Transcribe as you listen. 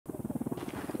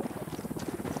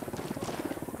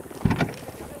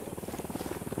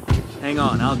Hang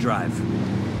on, I'll drive.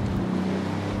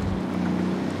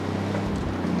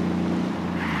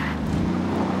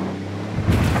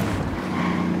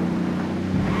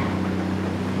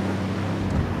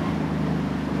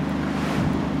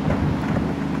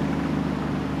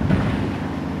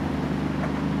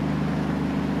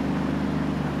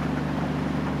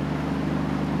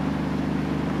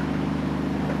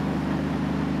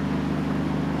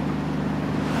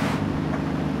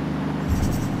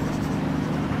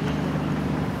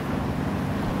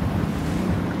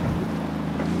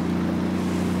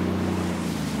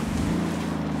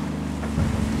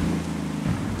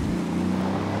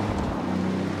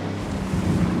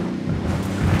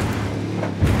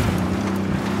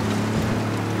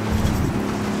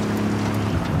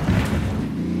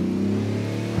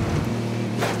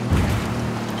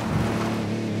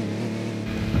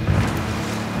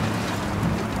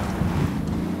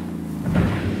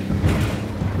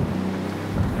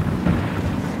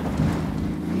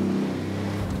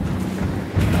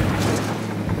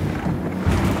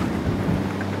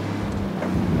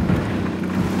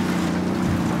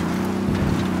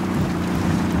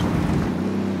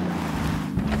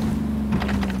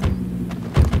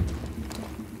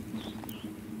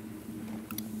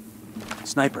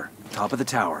 Sniper, top of the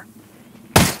tower.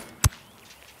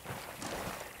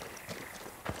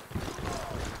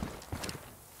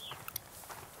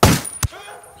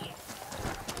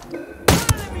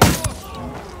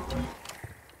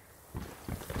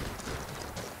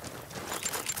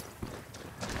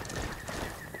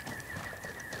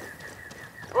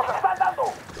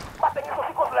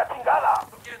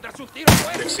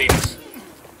 They've seen us.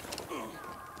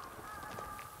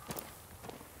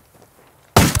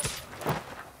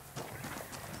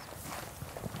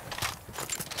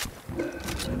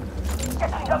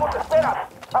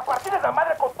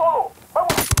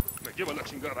 Me lleva la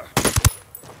chingada.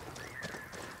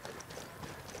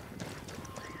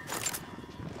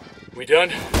 We done?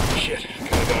 Shit, kinda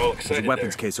got all There's excited a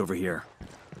weapons there. case over here.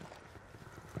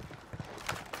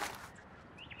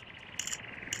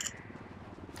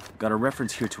 Got a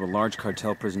reference here to a large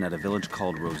cartel prison at a village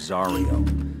called Rosario.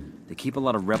 They keep a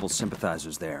lot of rebel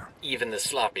sympathizers there. Even the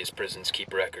sloppiest prisons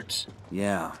keep records.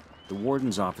 Yeah, the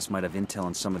warden's office might have intel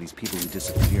on some of these people who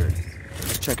disappeared.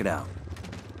 Let's check it out.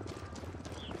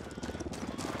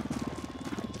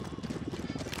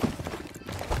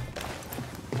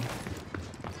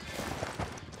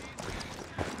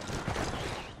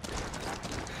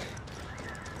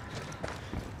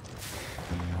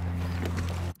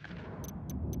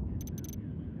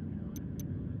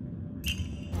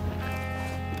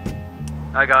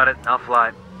 I got it. I'll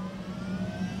fly.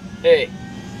 Hey.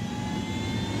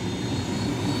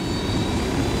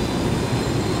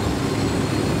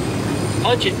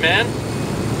 Punch it, man.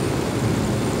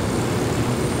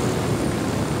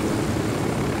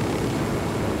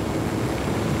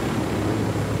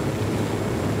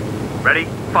 Ready?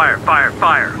 Fire, fire,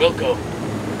 fire. We'll go.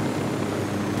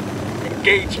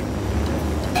 Engage him.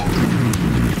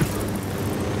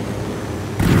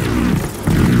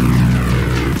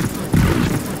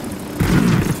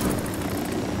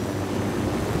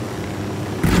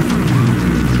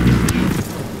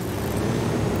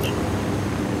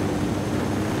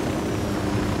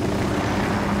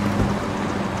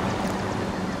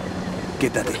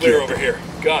 Get that We're to clear here. over here.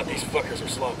 God, these fuckers are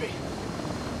sloppy.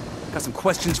 Got some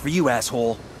questions for you,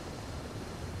 asshole.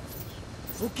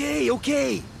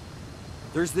 Okay.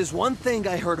 There's this one thing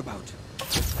I heard about.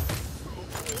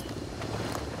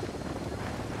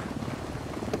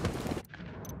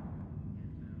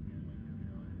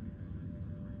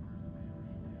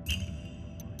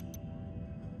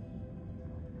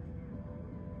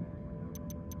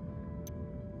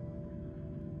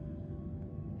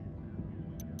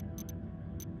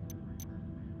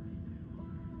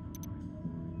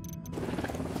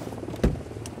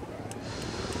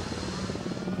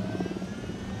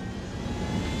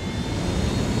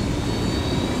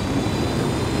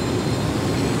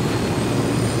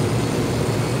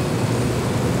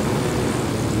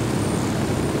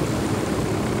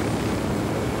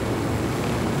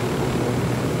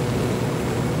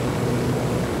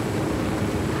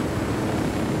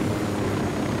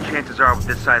 Chances are with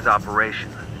this size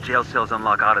operation, the jail cells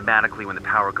unlock automatically when the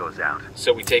power goes out.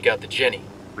 So we take out the Jenny.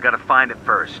 We gotta find it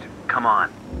first. Come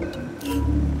on.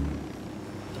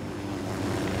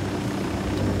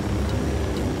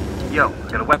 Yo,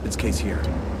 got a weapons case here.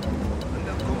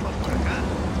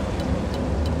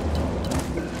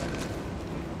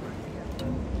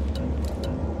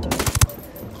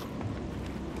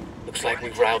 Looks like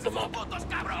we've riled them up.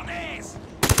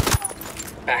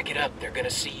 Back it up, they're gonna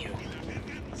see you.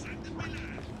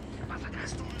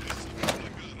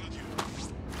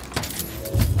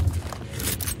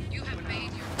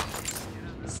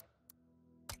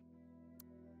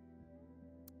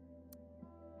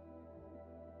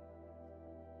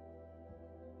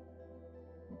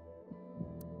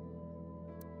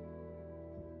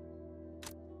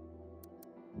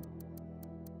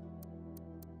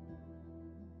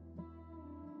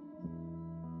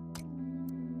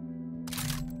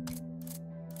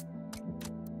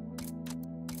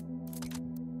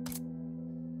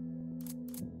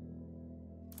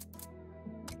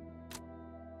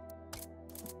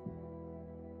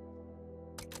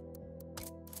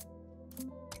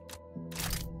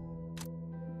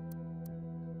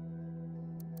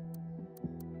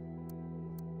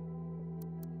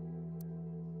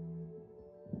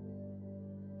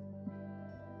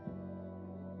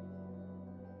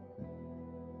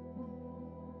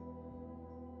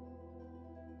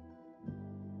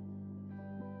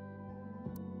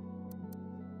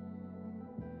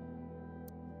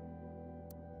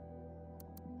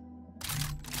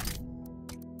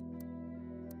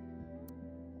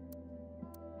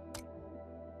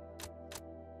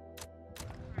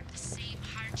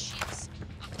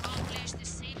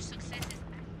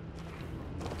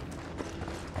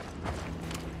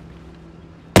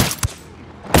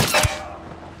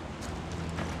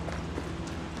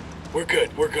 We're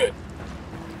good, we're good.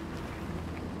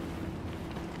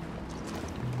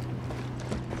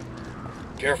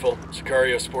 Careful,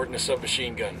 Sicario's sporting a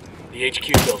submachine gun. The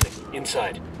HQ building,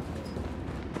 inside.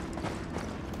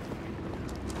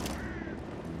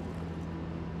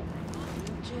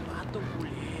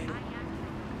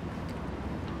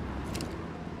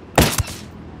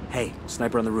 Hey,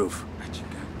 sniper on the roof.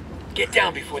 Get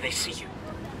down before they see you.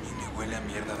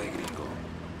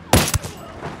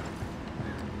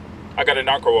 I got a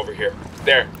narco over here.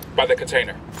 There, by the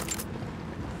container.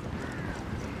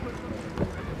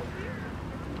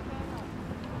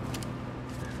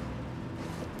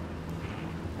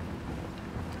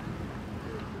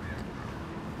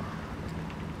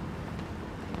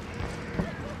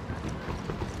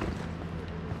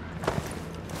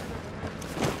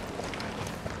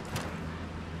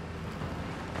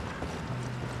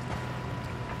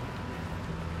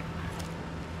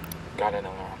 Got an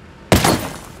alarm.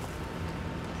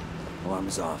 Alarm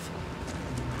is off.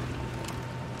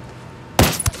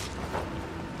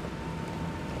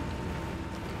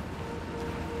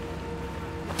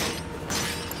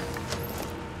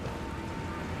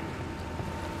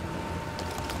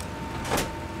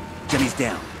 Jenny's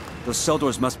down. Those cell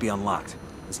doors must be unlocked.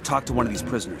 Let's talk to one of these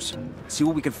prisoners. See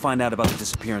what we can find out about the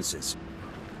disappearances.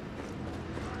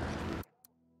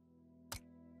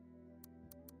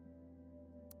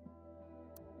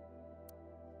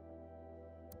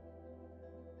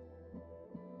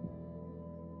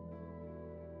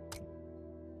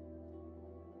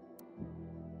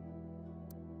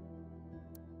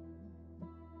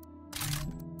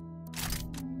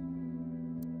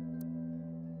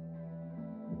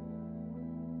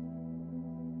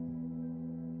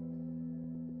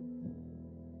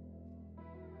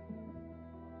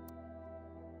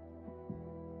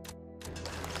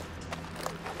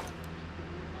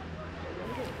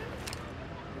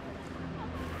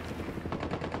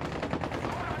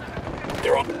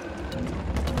 They're on.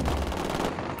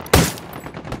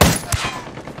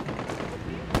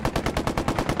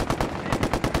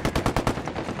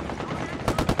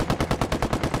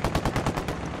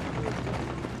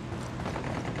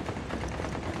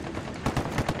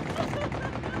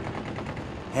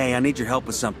 Hey, I need your help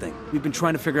with something. We've been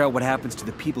trying to figure out what happens to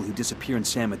the people who disappear in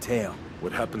San Mateo.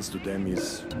 What happens to them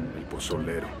is el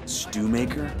pozolero. Stew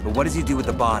maker? But what does he do with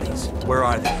the bodies? Where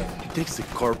are they? He takes the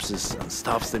corpses and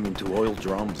stuffs them into oil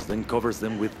drums, then covers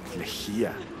them with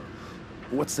lejía.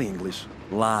 What's the English?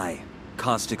 Lye.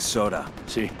 Caustic soda.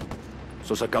 Sí,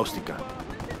 sosa cáustica.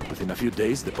 Within a few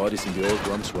days, the bodies in the oil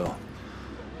drums, well,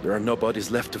 there are no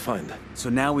bodies left to find. So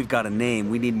now we've got a name,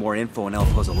 we need more info on El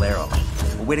Pozolero.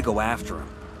 A way to go after him.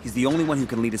 He's the only one who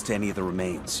can lead us to any of the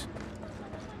remains.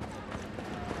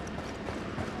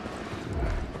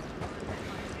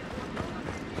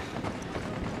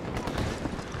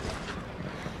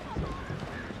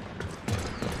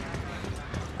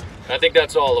 I think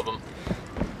that's all of them.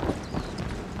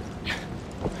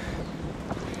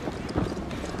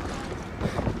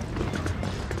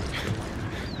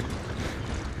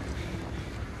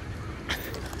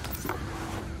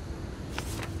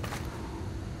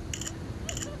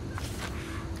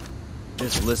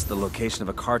 This lists the location of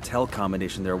a cartel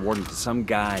combination they're awarding to some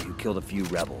guy who killed a few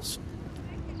rebels.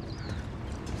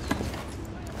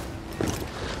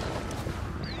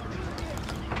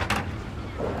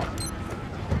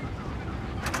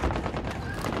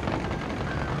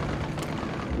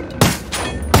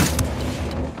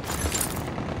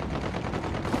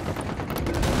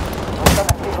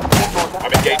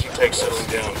 I'm engaging tanks settling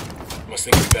down. Must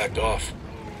think we backed off.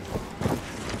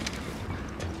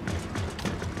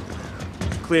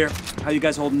 Clear. How you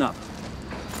guys holding up?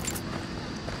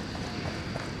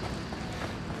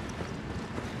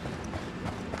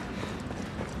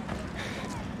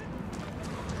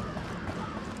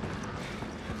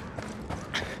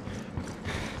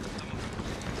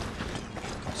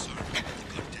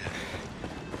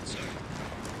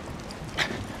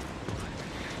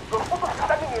 Los putos que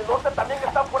están en el norte también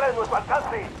están fuera de nuestro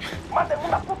alcance. Manden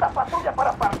una puta patrulla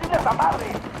para partirles la madre.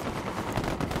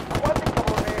 Aguanten,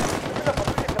 cabrones. Es una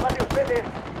patrulla que va de ustedes.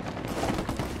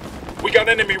 We got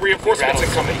enemy reinforcements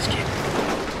incoming.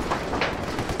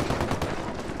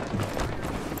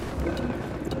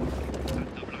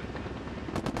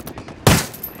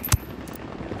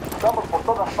 Estamos por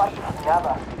todas partes y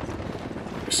nada.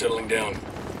 We're settling down.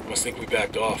 Must think we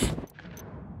backed off.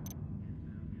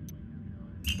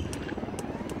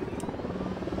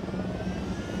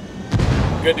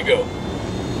 Good to go.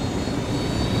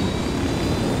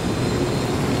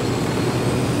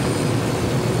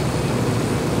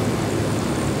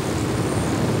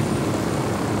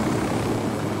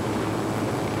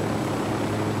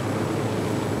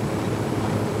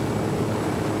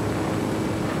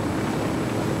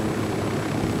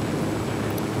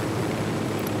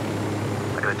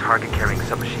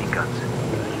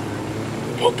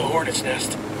 hornet's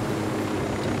nest.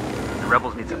 The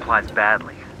rebels need supplies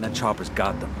badly. And that chopper's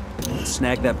got them. Let's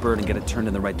snag that bird and get it turned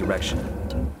in the right direction.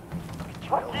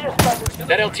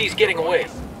 That LT's getting away.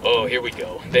 Oh, here we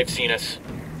go. They've seen us.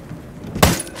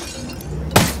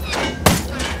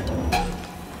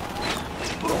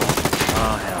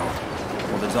 Oh, hell.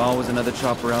 Well, there's always another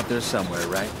chopper out there somewhere,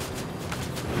 right?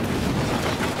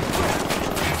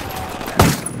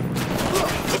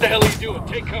 What the hell are you doing?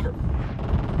 Take cover.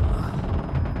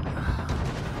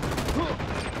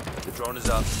 The drone is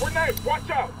up. Grenade! Watch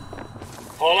out!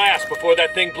 Haul ass before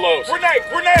that thing blows. Grenade!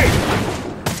 Grenade!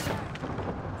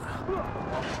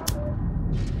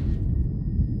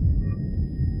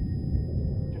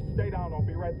 Just stay down. I'll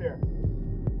be right there.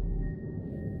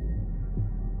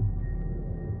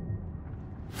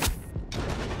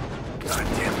 God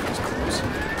damn, that was close.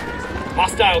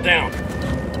 Hostile down.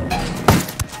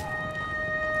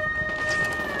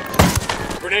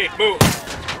 Grenade, move.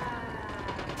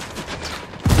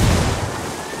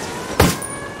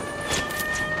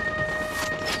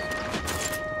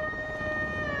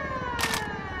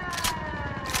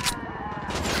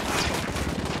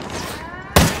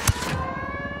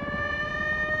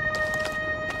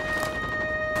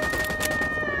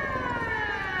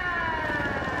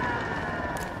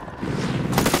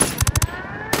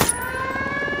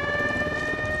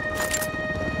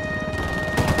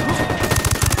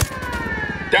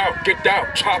 Down! Get down!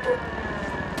 Chopper!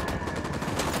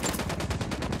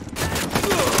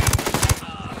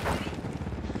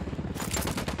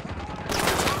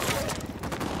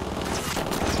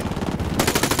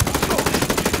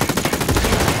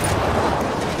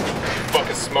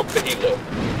 Fucking smoke the helo.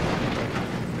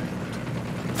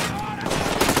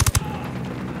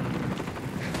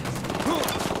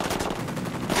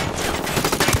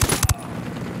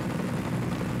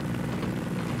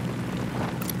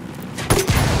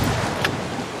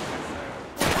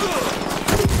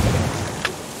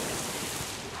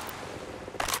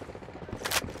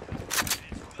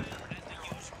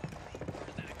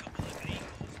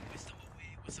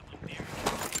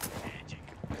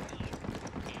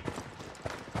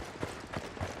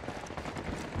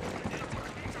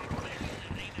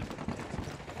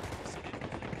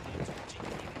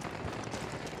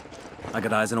 I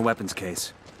got eyes on a weapons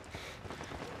case.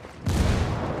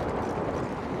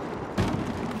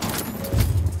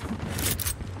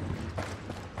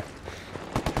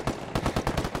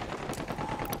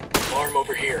 Alarm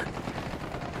over here.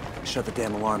 Shut the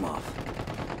damn alarm off.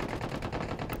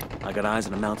 I got eyes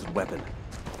on a mounted weapon.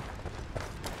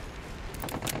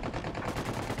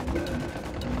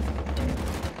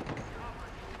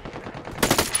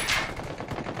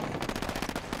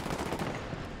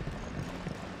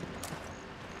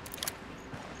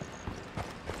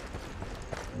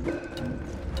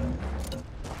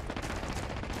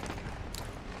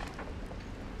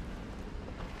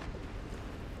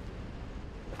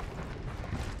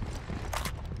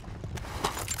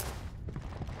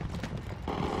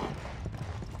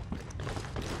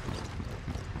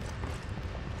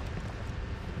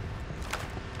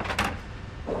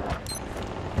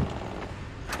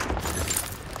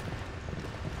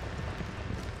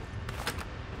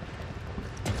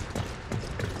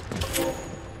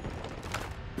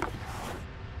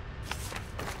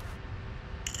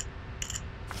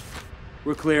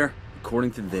 We're clear.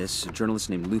 According to this, a journalist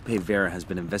named Lupe Vera has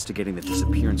been investigating the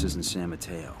disappearances in San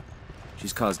Mateo.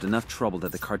 She's caused enough trouble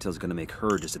that the cartel's gonna make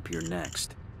her disappear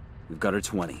next. We've got her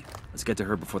 20. Let's get to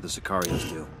her before the Sicarios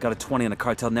do. Got a 20 on a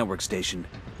cartel network station.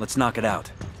 Let's knock it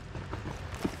out.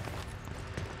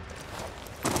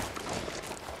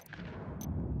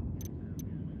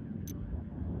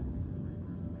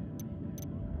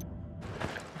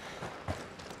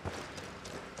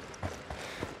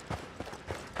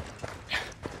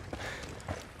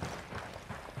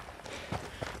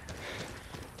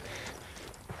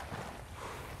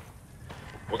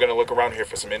 We're gonna look around here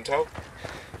for some intel.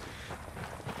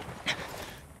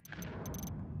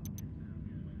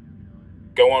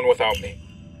 Go on without me.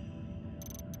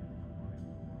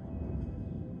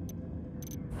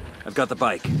 I've got the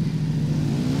bike.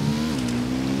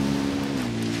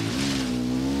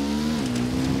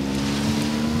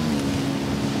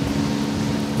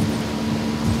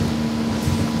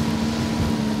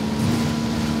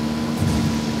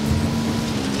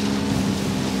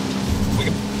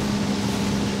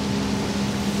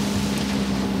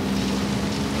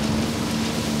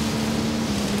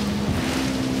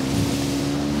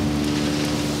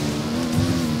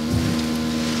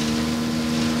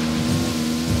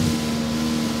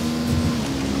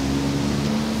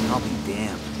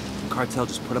 Cartel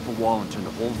just put up a wall and turned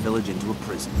the whole village into a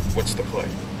prison. What's the play?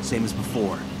 Same as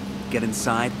before. get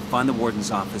inside, find the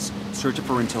warden's office, search it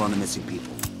for intel on the missing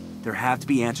people. There have to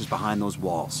be answers behind those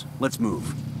walls. Let's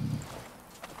move.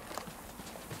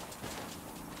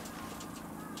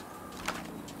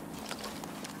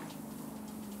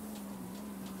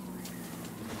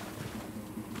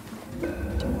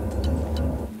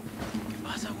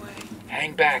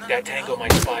 Hang back, that tango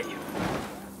might spot you.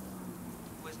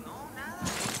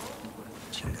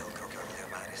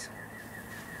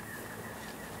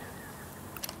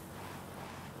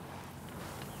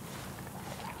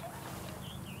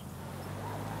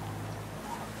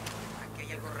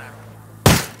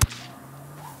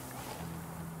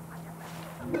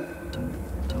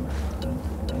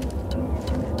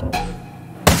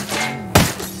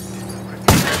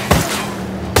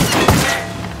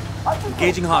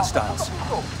 Engaging hostiles.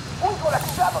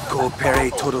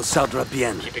 Coopere todo saldrá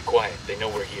bien. Keep it quiet, they know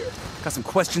we're here. Got some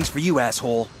questions for you,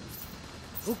 asshole.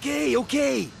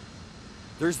 Okay.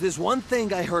 There's this one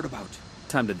thing I heard about.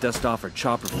 Time to dust off our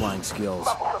chopper flying skills.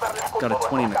 Got a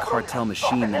 20 in a cartel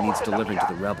machine that needs delivering to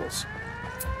the rebels.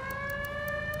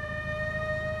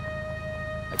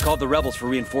 I called the rebels for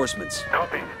reinforcements.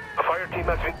 Copy. A fire team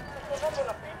has been...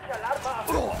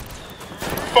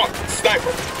 Fuck!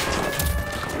 Sniper!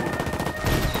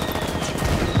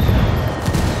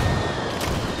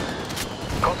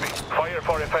 Copy. Fire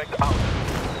for effect out.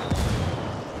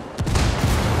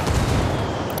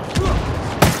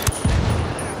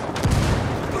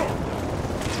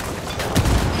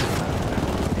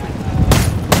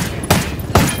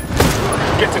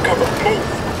 Get to cover.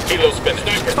 Move! Helo's been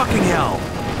sniper. Fucking hell!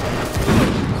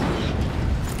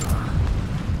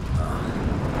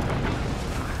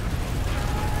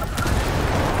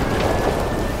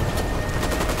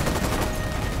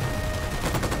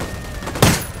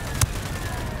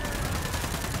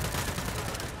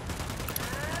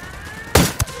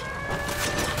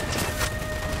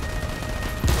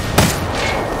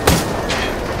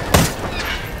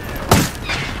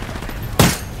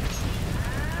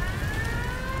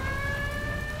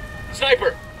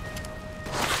 Sniper!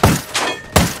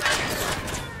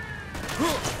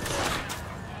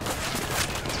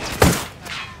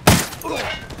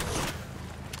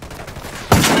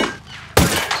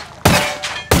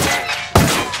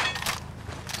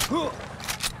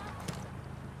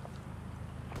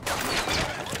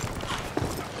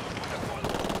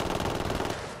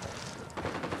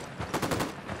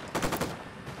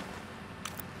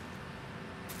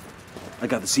 I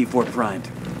got the C4 primed.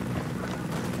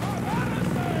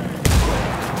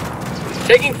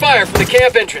 Taking fire from the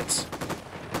camp entrance.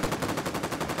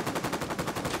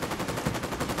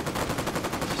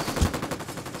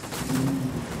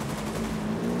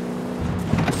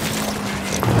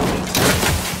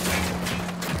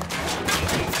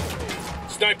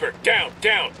 Sniper, down,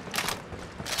 down!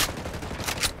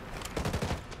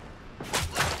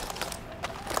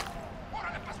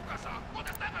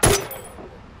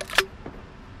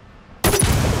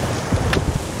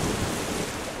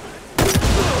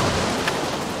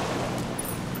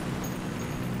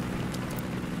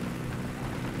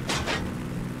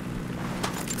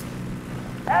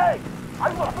 ¡Ey!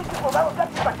 ¡Hay unos pinches soldados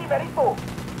yanquis aquí, Merito!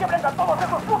 ¡Quiebren a todos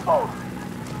esos putos!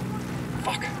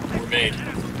 Fuck, we're made.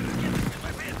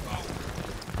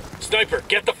 Sniper,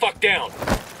 get the fuck down!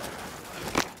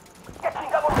 ¿Qué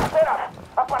chingados esperas?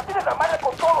 ¡A partir de la madre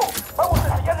con todo! ¡Vamos a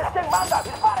enseñarles quién manda!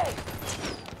 ¡Disparen!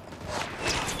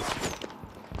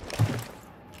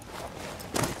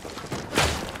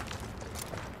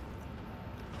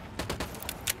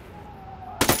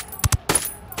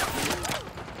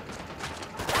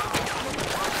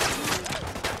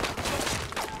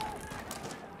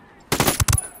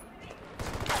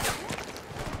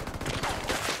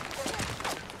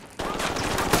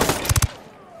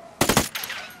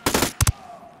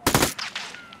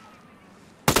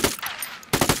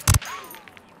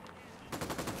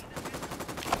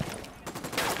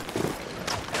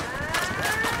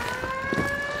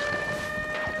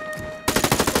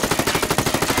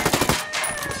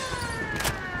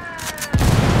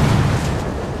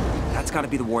 That's gotta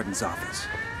be the warden's office.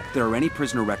 If there are any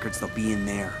prisoner records, they'll be in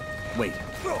there. Wait.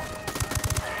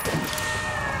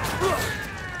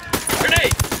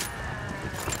 Grenade!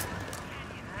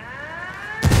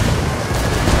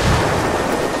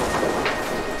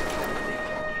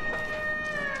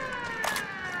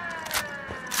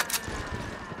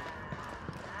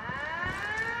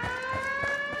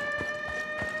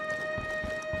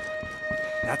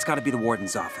 That's gotta be the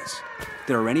warden's office. If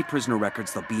there are any prisoner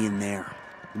records, they'll be in there.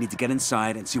 We need to get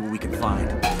inside and see what we can find.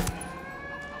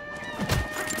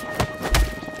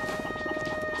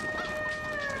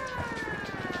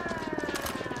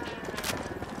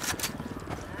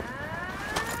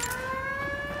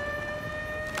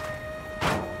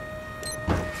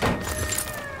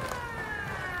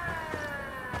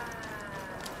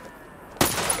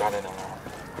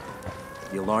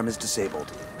 Alarm is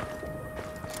disabled.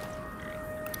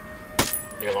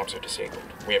 The alarms are disabled.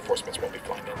 Reinforcements won't be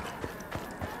flying in now.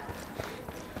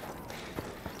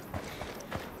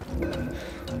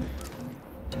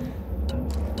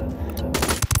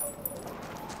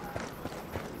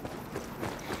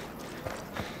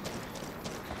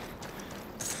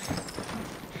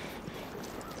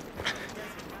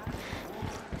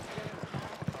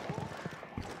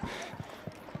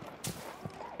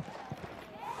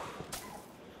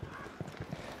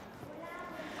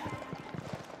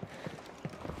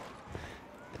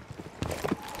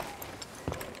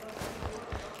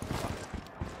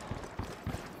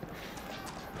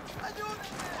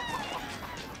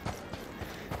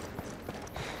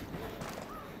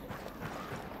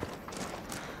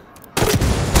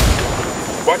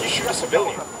 Why'd you shoot a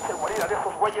civilian? Seguridad de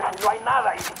esos güeyes y no hay nada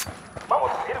ahí.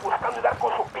 Vamos a seguir buscando y dar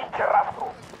con su pinche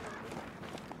rastro.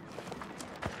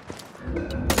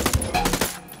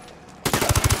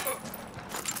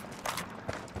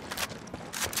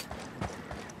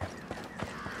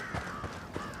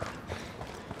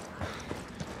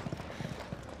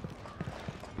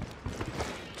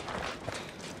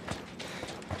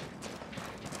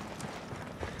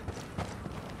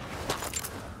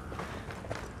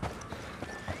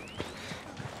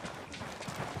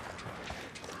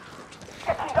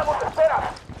 ¿Qué chingados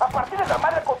esperas? A partir de la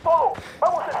madre con todo.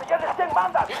 Vamos a enseñarles quién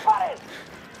manda. ¡Disparen!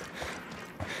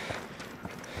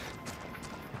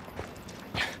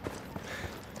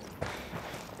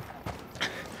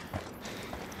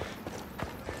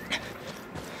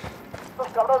 Los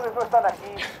cabrones no están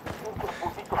aquí. Pinches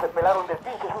putitos se pelaron del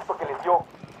pinche susto que les dio.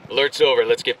 Alert's over.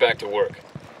 Let's get back to work.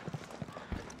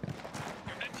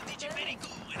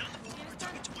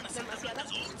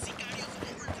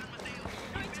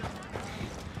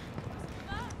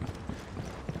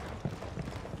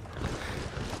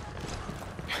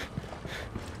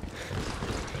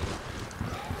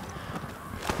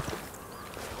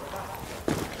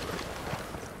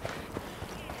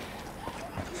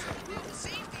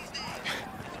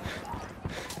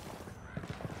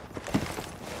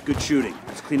 Good shooting.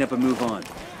 Let's clean up and move on.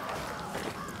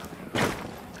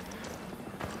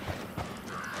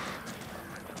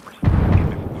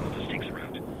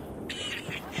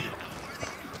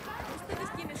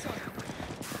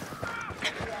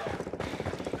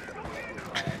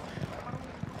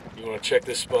 You want to check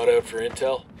this spot out for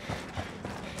intel?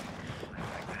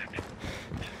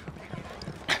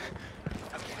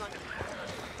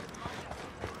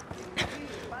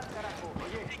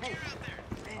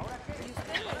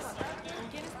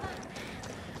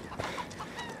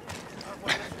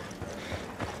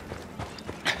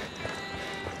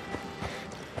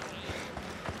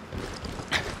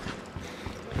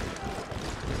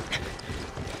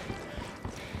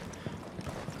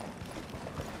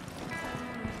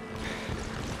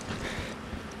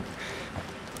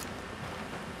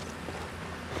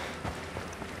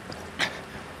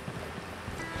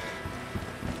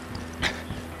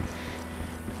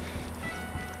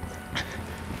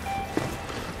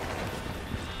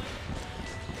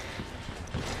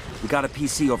 We got a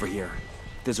PC over here.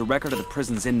 If there's a record of the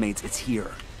prison's inmates, it's here.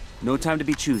 No time to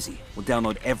be choosy. We'll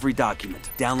download every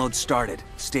document. Download started.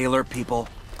 Stay alert, people.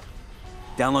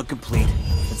 Download complete.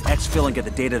 Let's exfil and get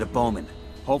the data to Bowman.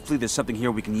 Hopefully there's something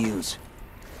here we can use.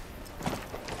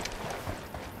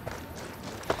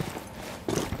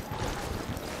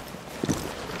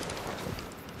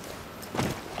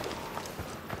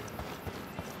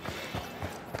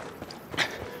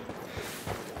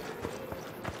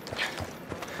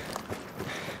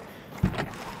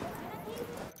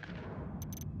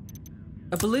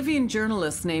 A Bolivian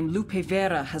journalist named Lupe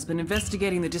Vera has been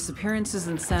investigating the disappearances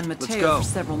in San Mateo for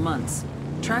several months.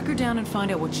 Track her down and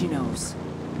find out what she knows.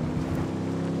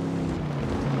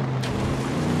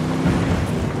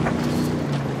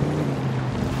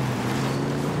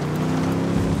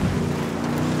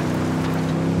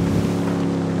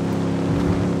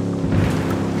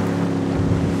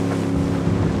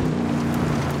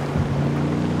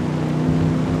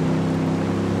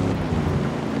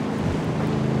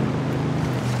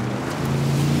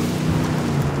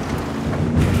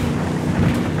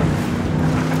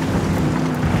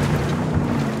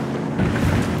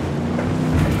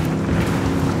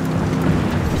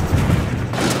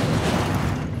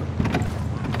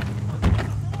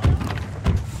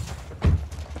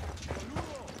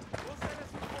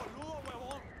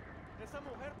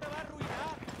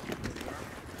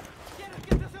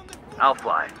 I'll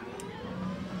fly.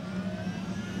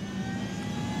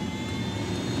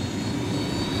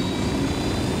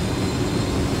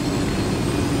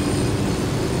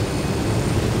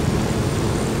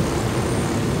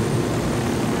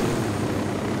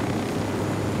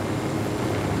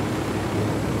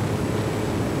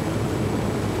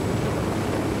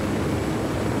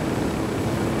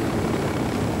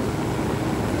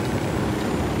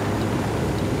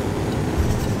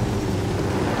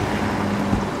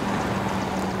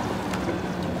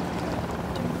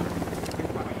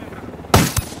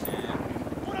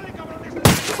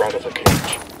 right of the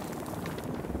cage.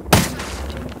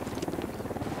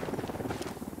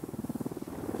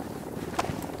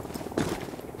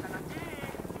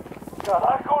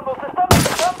 ¡Carajo, nos están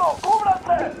atacando!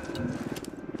 ¡Cúbranse!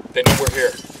 They know we're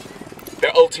here.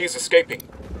 Their LT's escaping.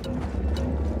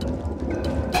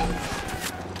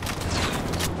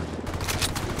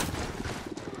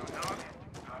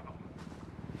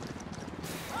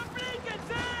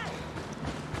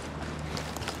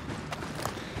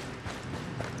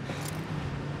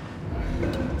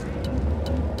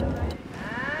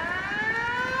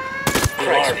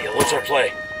 What's our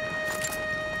play?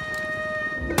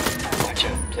 Watch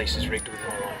out, place is rigged with an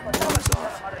alarm. Alarm's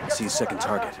off. I see a second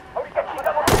target.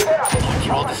 Alarms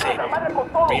are all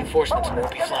disabled. Reinforcements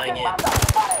won't be flying in.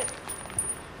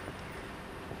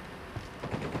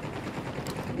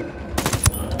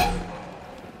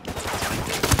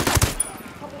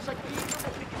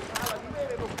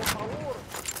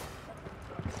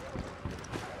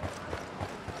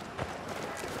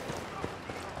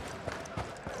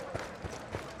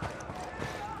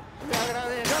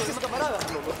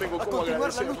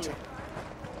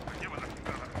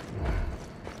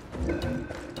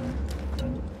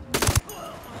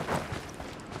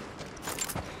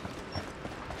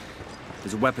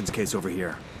 There's a weapons case over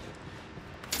here.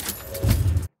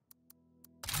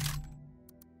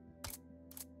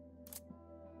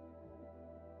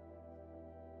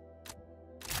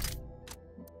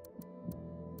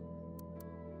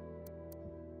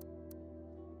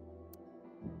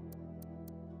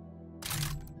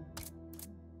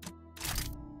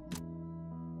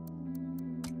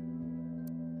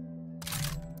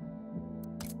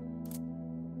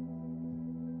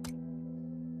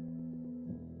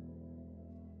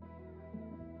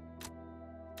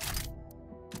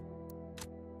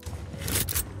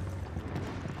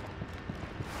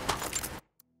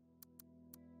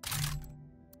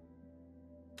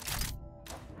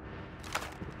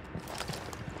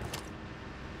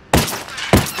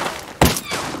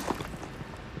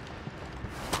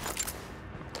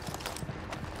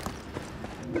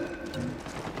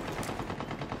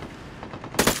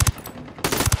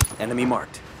 Enemy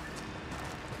marked.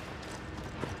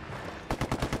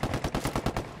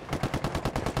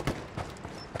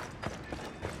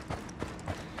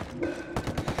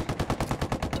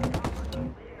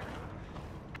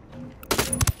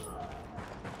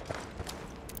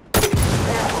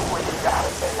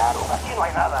 Aquí no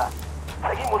hay nada.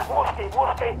 Seguimos busque y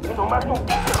busque y nomás un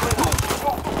pinche ruido.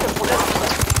 Un pinche culero.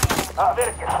 A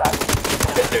ver qué sale.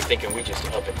 Bet they're thinking we just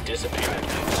up and disappeared.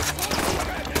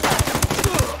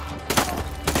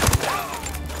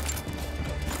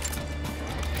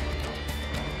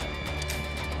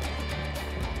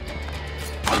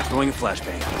 Throwing a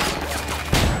flashbang.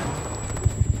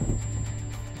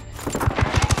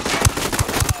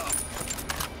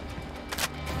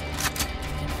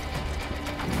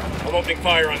 I'm opening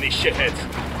fire on these shitheads.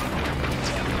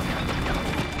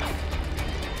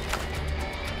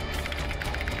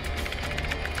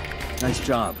 Nice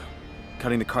job.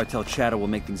 Cutting the cartel chatter will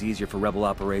make things easier for rebel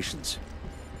operations.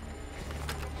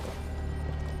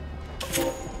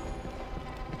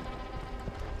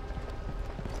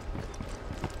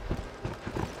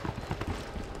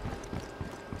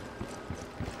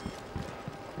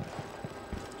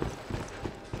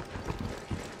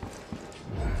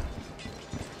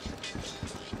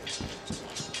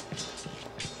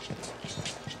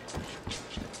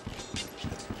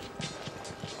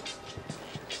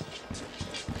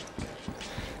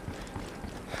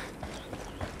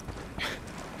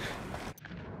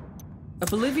 A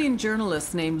Bolivian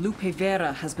journalist named Lupe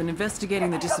Vera has been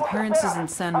investigating the disappearances in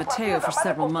San Mateo for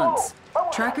several months.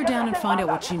 Track her down and find out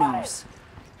what she knows.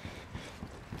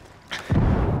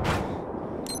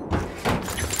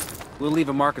 We'll leave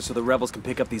a marker so the rebels can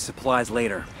pick up these supplies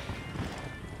later.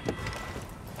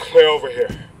 Clear over here.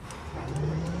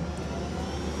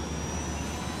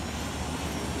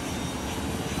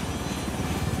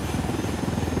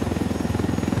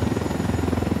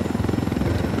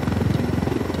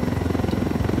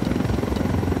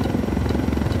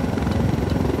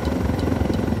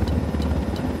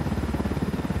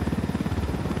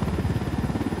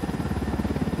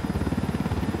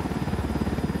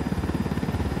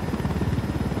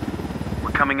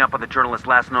 Coming up on the journalist's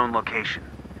last known location.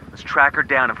 Let's track her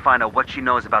down and find out what she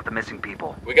knows about the missing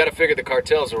people. We gotta figure the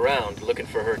cartel's around, looking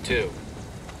for her too.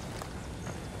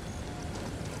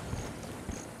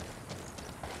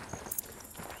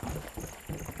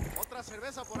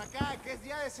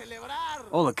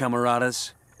 Hola,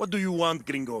 camaradas. What do you want,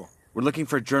 gringo? We're looking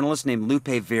for a journalist named Lupe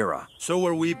Vera. So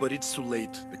are we, but it's too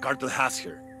late. The cartel has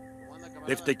her.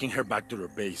 They've taken her back to their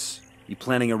base. You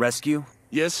planning a rescue?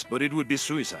 Yes, but it would be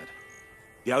suicide.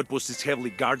 The outpost is heavily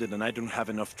guarded and I don't have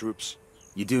enough troops.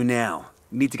 You do now.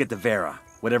 You need to get to Vera,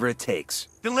 whatever it takes.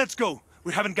 Then let's go.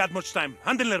 We haven't got much time.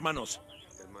 Andenle, hermanos.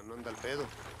 Hermano anda al pedo.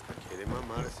 Quiere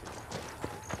mamarse.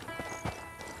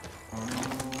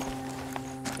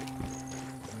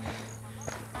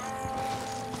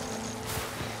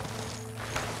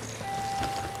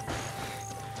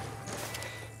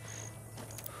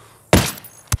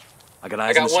 I got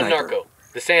eyes on the one sniper. narco.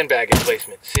 The sandbag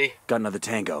emplacement, see? Got another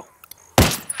tango.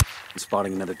 I'm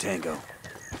spotting another tango.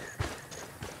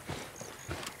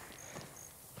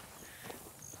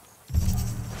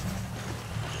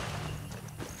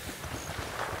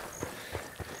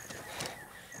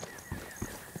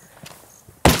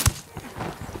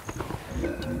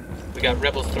 We got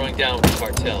rebels throwing down with the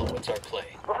cartel. What's our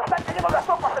play? Nos están cayendo las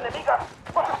tropas enemigas.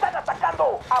 Nos están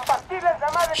atacando. A partirles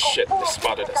la madre con Shit, puro they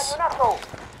spotted pinche us. cañonazo.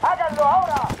 Háganlo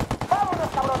ahora. Vámonos,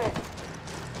 cabrones.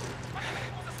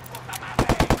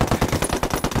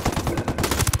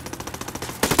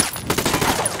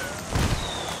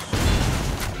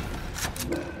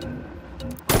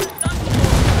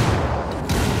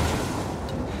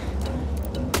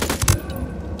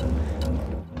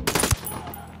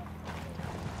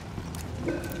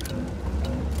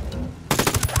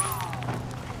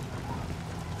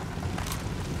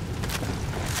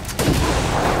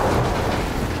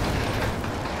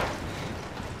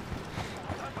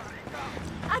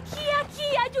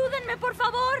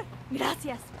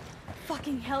 Gracias.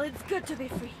 Fucking hell, it's good to be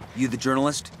free. You the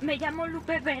journalist? Me llamo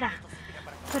Lupe Vera.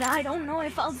 But I don't know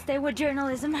if I'll stay with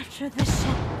journalism after this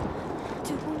shit.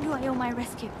 To whom do I owe my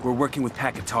rescue? We're working with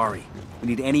Pakatari. We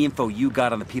need any info you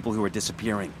got on the people who are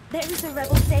disappearing. There is a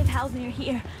rebel safe house near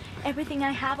here. Everything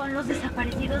I have on los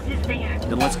desaparecidos is there.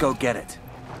 Then let's go get it.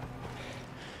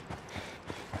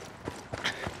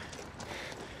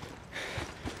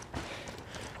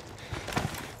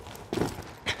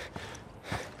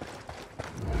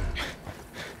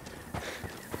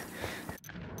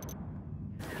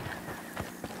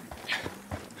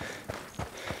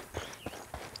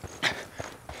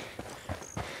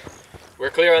 We're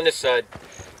clear on this side.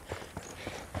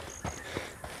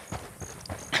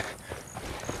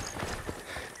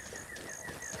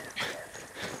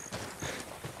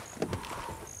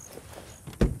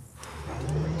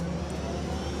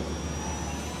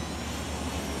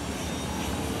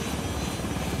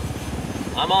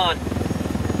 I'm on.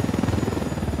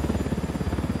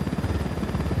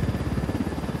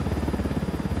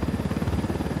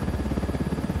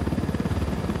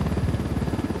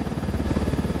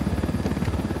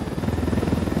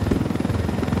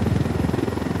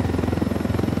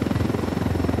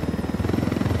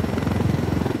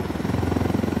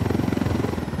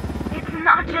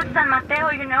 San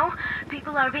Mateo, you know?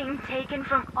 People are being taken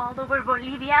from all over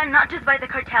Bolivia, not just by the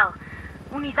cartel.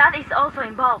 Unidad is also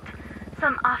involved.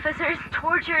 Some officers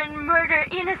torture and murder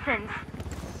innocents.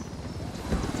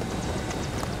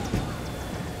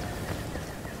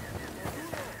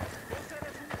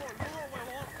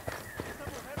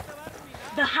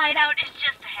 The hideout is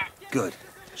just ahead. Good.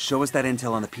 Show us that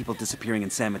intel on the people disappearing in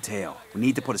San Mateo. We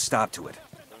need to put a stop to it.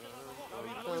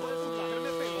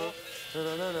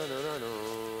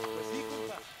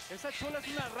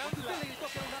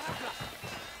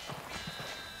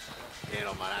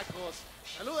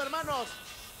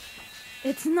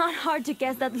 It's not hard to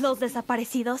guess that los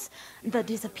desaparecidos, the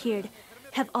disappeared,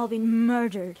 have all been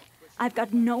murdered. I've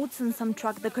got notes on some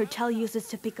truck the cartel uses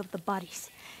to pick up the bodies.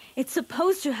 It's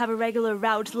supposed to have a regular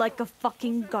route like a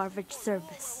fucking garbage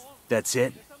service. That's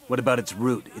it? What about its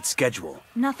route, its schedule?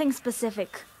 Nothing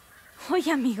specific. Oye,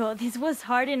 amigo, this was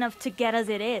hard enough to get as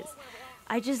it is.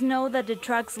 I just know that the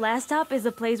truck's last stop is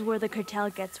a place where the cartel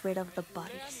gets rid of the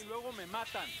bodies.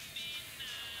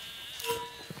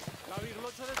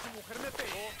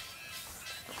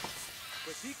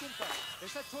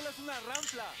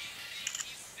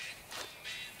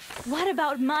 What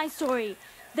about my story?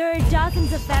 There are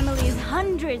dozens of families,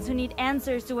 hundreds who need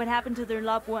answers to what happened to their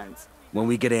loved ones. When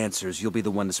we get answers, you'll be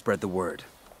the one to spread the word.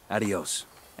 Adios.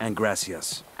 And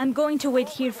gracias. I'm going to wait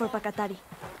here for Pakatari.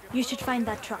 You should find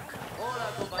that truck.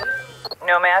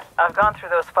 Nomad, I've gone through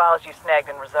those files you snagged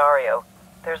in Rosario.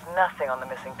 There's nothing on the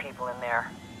missing people in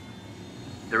there.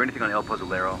 Is there anything on El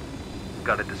Pozolero?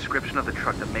 Got a description of the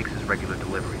truck that makes his regular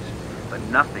deliveries, but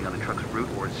nothing on the truck's route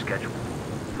or its schedule.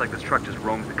 It's like this truck just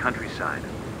roams the countryside,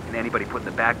 and anybody put in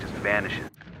the back just vanishes.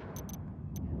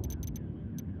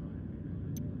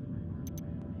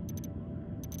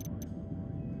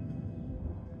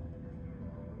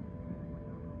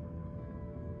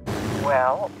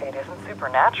 Well, it isn't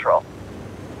supernatural.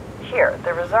 Here,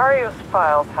 the Rosario's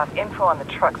files have info on the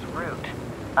truck's route.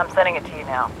 I'm sending it to you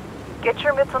now. Get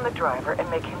your mitts on the driver and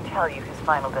make him tell you his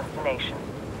final destination.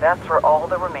 That's where all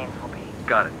the remains will be.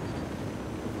 Got it.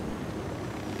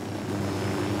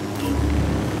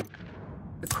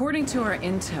 According to our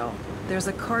intel, there's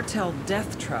a cartel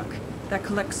death truck that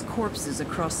collects corpses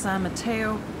across San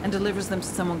Mateo and delivers them to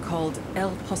someone called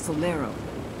El Pozolero.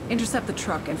 Intercept the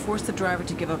truck and force the driver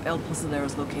to give up El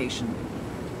Pozolero's location.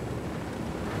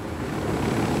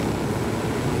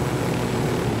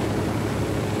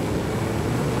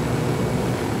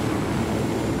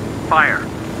 Fire.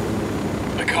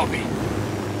 I copy.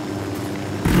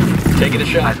 Taking a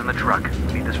shot. Eyes on the truck.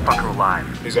 We need this fucker alive.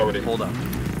 He's already... Hold up.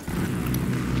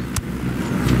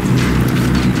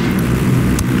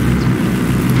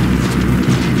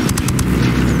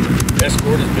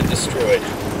 Escort has been destroyed.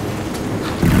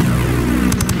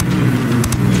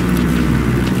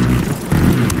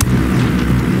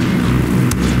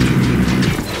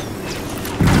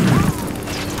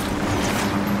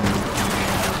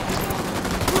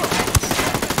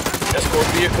 Escort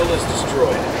vehicle is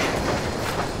destroyed.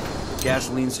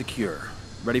 Gasoline secure.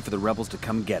 Ready for the rebels to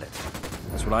come get it.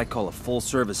 That's what I call a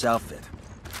full-service outfit.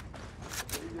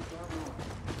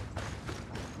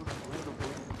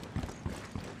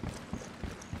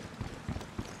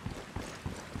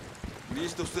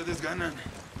 Listo, ustedes ganan.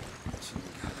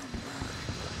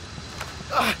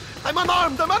 I'm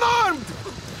unarmed! I'm unarmed!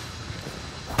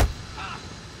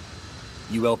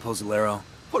 You El Pozolero?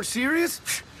 For serious?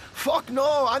 Fuck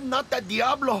no, I'm not that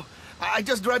Diablo. I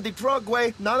just drive the truck,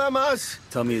 güey. Nada más.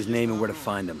 Tell me his name and where to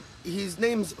find him. His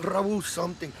name's Raul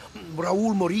something.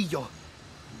 Raul Morillo.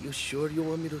 You sure you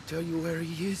want me to tell you where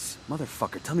he is?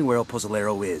 Motherfucker, tell me where El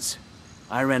Pozolero is.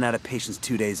 I ran out of patience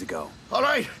 2 days ago. All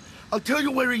right, I'll tell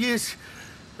you where he is.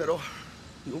 Pero,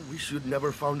 we should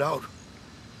never found out.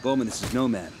 Bowman, this is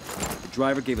Nomad. The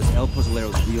driver gave us El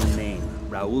Pozolero's real name,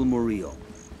 Raul Murillo.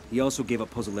 He also gave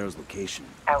up Pozolero's location.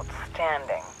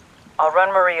 Outstanding. I'll run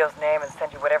Murillo's name and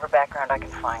send you whatever background I can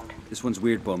find. This one's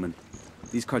weird, Bowman.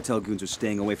 These cartel goons are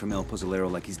staying away from El Pozolero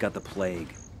like he's got the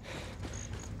plague.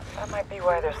 That might be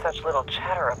why there's such little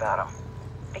chatter about him.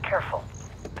 Be careful.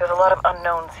 There's a lot of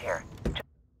unknowns here.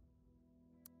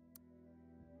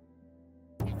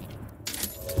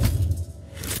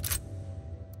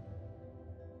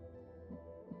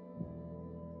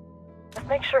 Just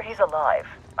make sure he's alive.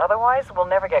 Otherwise, we'll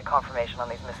never get confirmation on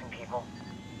these missing people.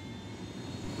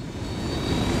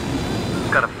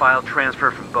 Got a file transfer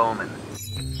from Bowman.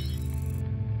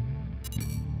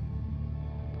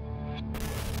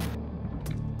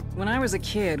 When I was a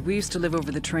kid, we used to live over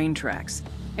the train tracks.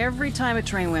 Every time a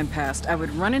train went past, I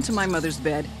would run into my mother's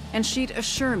bed, and she'd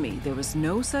assure me there was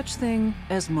no such thing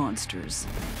as monsters.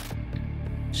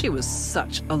 She was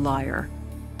such a liar.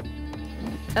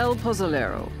 El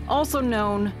Pozolero, also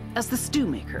known as the Stew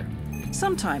Maker.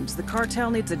 Sometimes the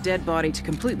cartel needs a dead body to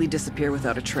completely disappear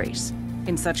without a trace.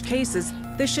 In such cases,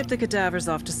 they ship the cadavers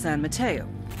off to San Mateo.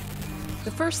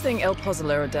 The first thing El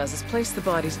Pozolero does is place the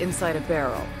bodies inside a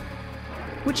barrel,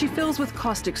 which he fills with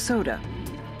caustic soda,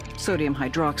 sodium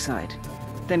hydroxide,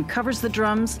 then covers the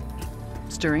drums,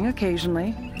 stirring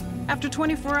occasionally. After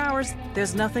 24 hours,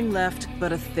 there's nothing left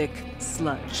but a thick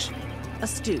sludge, a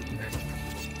stew.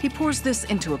 He pours this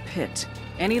into a pit.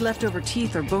 Any leftover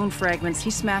teeth or bone fragments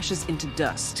he smashes into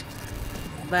dust.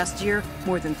 Last year,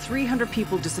 more than 300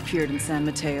 people disappeared in San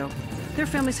Mateo. Their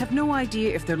families have no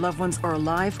idea if their loved ones are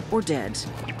alive or dead.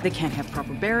 They can't have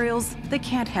proper burials, they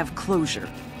can't have closure.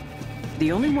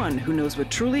 The only one who knows what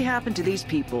truly happened to these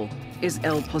people is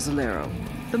El Pozolero,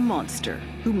 the monster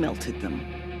who melted them.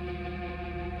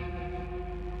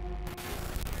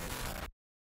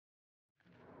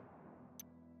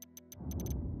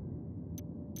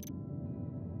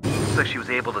 Looks like she was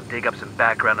able to dig up some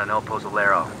background on El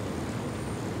Pozolero.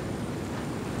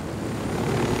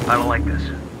 I don't like this.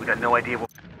 We got no idea what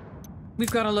We've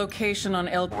got a location on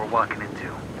El... we're walking into.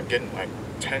 I'm getting, like,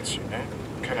 tense, you know?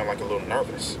 Kind of like a little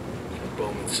nervous.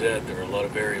 Bowman said there are a lot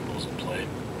of variables in play.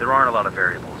 There aren't a lot of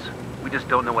variables. We just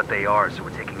don't know what they are, so we're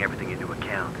taking everything into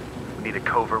account. We need a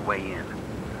covert way in.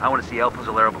 I want to see El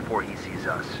Pozolero before he sees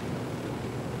us.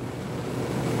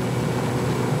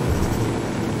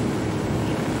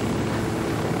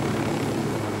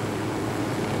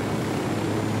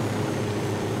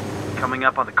 Coming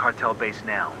up on the cartel base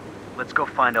now. Let's go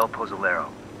find El Pozolero.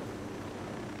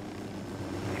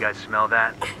 You guys smell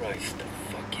that? Christ, the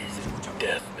fuck is it?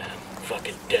 Death, man.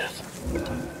 Fucking death.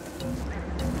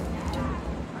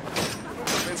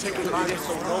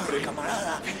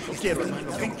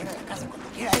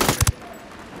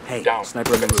 Hey, Down.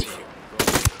 sniper on the roof.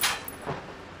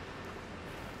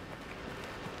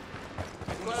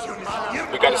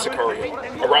 We got a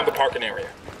Sicario. Around the parking area.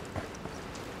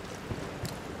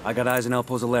 I got eyes on El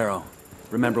Pozolero.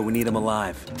 Remember, we need him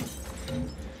alive.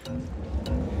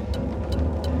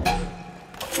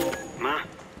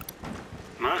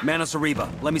 Manos arriba.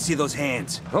 Let me see those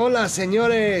hands. Hola,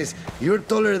 señores. You're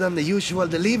taller than the usual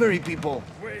delivery people.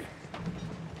 Güey.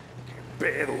 ¿Qué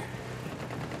pedo?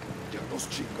 Ya nos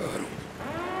chingaron.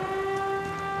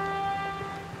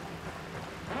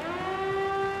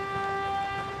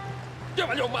 ¡Ya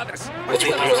valió madres! What's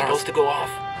the alarm supposed to go off?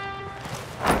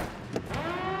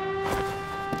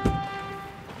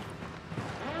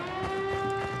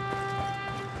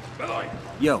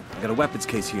 Yo, I got a weapons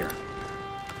case here.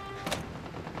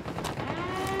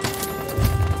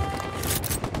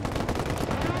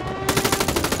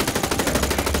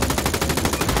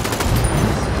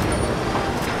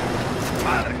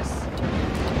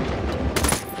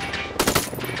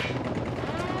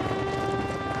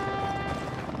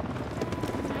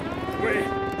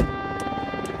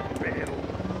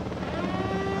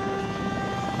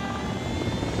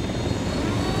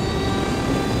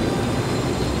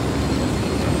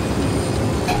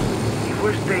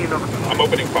 I'm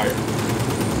opening fire.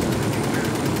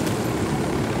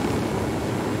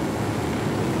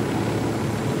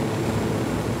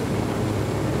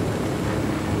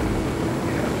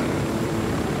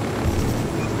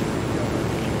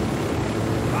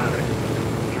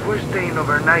 If we're staying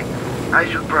overnight, I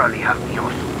should probably have the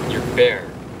oso. Your bear?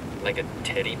 Like a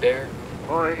teddy bear?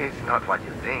 Oh, it's not what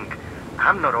you think.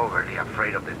 I'm not overly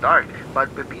afraid of the dark,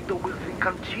 but Pepito will think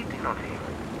I'm cheating on him.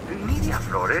 Nidia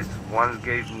Flores once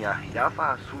gave me a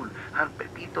jirafa azul, and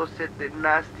Pepito said the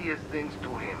nastiest things to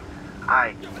him.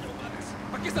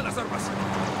 Aquí están las armas.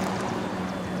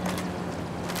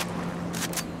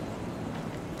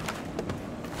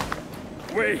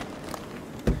 Güey.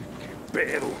 ¿Qué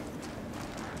pedo?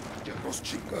 Ya nos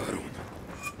chingaron.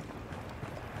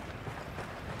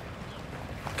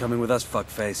 Coming with us,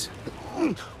 fuckface.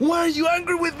 Why are you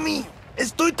angry with me?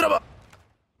 Estoy trabajando.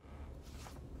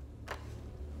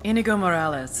 Inigo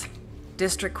Morales,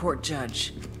 district court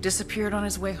judge, disappeared on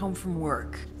his way home from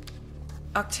work.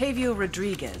 Octavio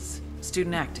Rodriguez,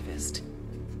 student activist.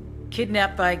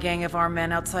 Kidnapped by a gang of armed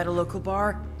men outside a local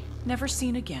bar, never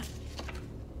seen again.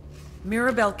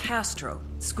 Mirabel Castro,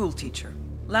 schoolteacher,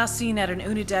 last seen at an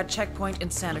Unidad checkpoint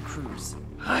in Santa Cruz.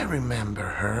 I remember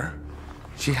her.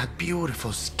 She had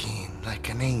beautiful skin, like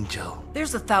an angel.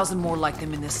 There's 1,000 more like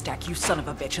them in this stack, you son of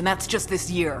a bitch, and that's just this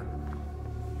year.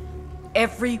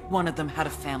 Every one of them had a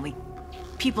family.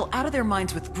 People out of their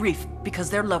minds with grief because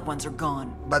their loved ones are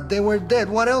gone. But they were dead.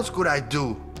 What else could I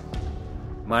do?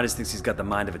 Midas thinks he's got the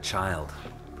mind of a child.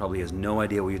 Probably has no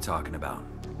idea what you're talking about.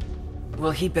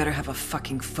 Well, he better have a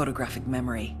fucking photographic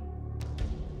memory.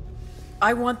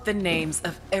 I want the names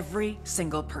of every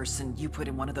single person you put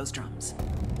in one of those drums.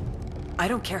 I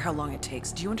don't care how long it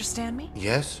takes. Do you understand me?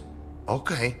 Yes.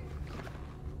 Okay.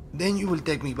 Then you will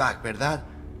take me back, ¿verdad?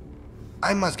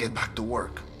 I must get back to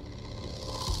work.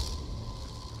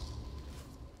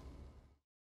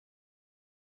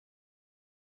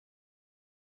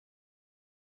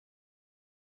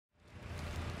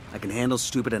 I can handle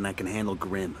stupid and I can handle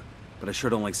grim, but I sure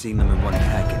don't like seeing them in one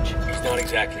package. He's not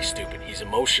exactly stupid. He's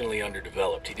emotionally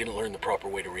underdeveloped. He didn't learn the proper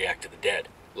way to react to the dead.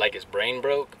 Like his brain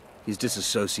broke? He's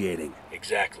disassociating.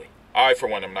 Exactly. I, for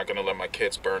one, am not gonna let my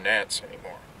kids burn ants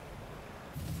anymore.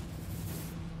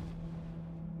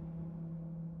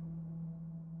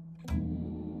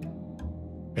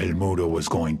 El Mudo was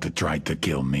going to try to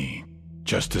kill me,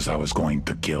 just as I was going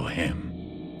to kill him.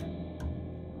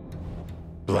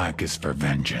 Black is for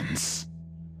vengeance.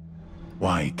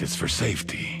 White is for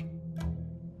safety.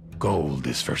 Gold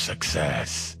is for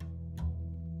success.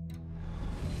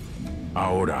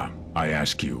 Ahora, I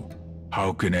ask you,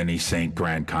 how can any saint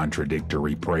grant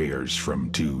contradictory prayers from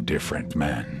two different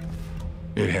men?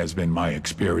 It has been my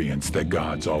experience that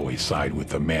gods always side with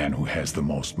the man who has the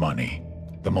most money,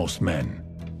 the most men,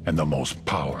 and the most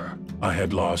power. I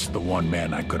had lost the one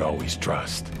man I could always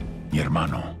trust, mi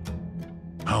hermano.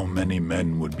 How many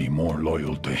men would be more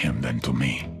loyal to him than to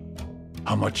me?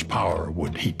 How much power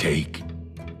would he take?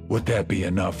 Would that be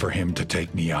enough for him to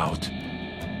take me out?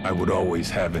 I would always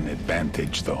have an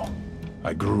advantage, though.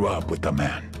 I grew up with the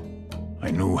man. I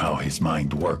knew how his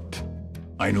mind worked.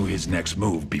 I knew his next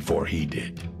move before he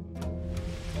did.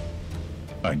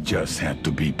 I just had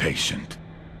to be patient.